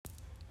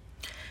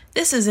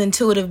This is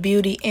Intuitive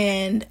Beauty,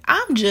 and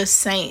I'm just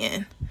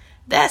saying,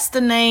 that's the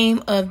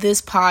name of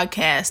this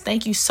podcast.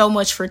 Thank you so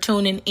much for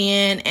tuning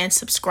in and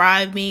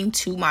subscribing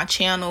to my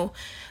channel,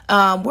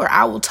 where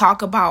I will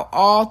talk about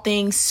all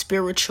things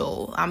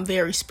spiritual. I'm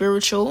very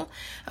spiritual.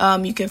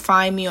 You can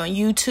find me on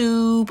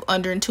YouTube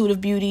under Intuitive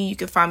Beauty. You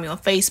can find me on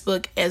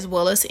Facebook as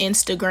well as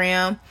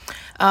Instagram.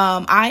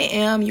 I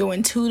am your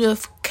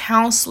intuitive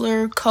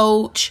counselor,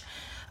 coach,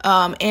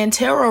 and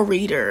tarot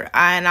reader.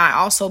 And I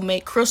also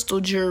make crystal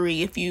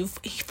jewelry. If you've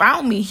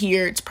found me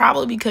here, it's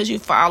probably because you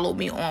followed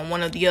me on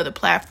one of the other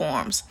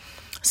platforms.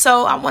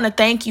 So I want to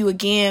thank you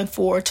again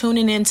for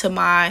tuning into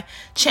my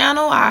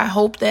channel. I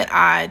hope that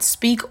I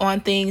speak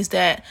on things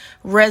that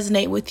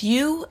resonate with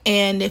you.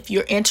 And if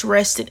you're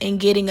interested in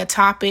getting a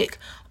topic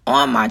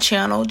on my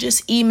channel,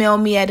 just email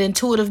me at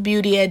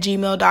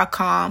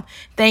intuitivebeauty@gmail.com.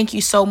 Thank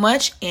you so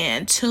much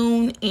and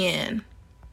tune in.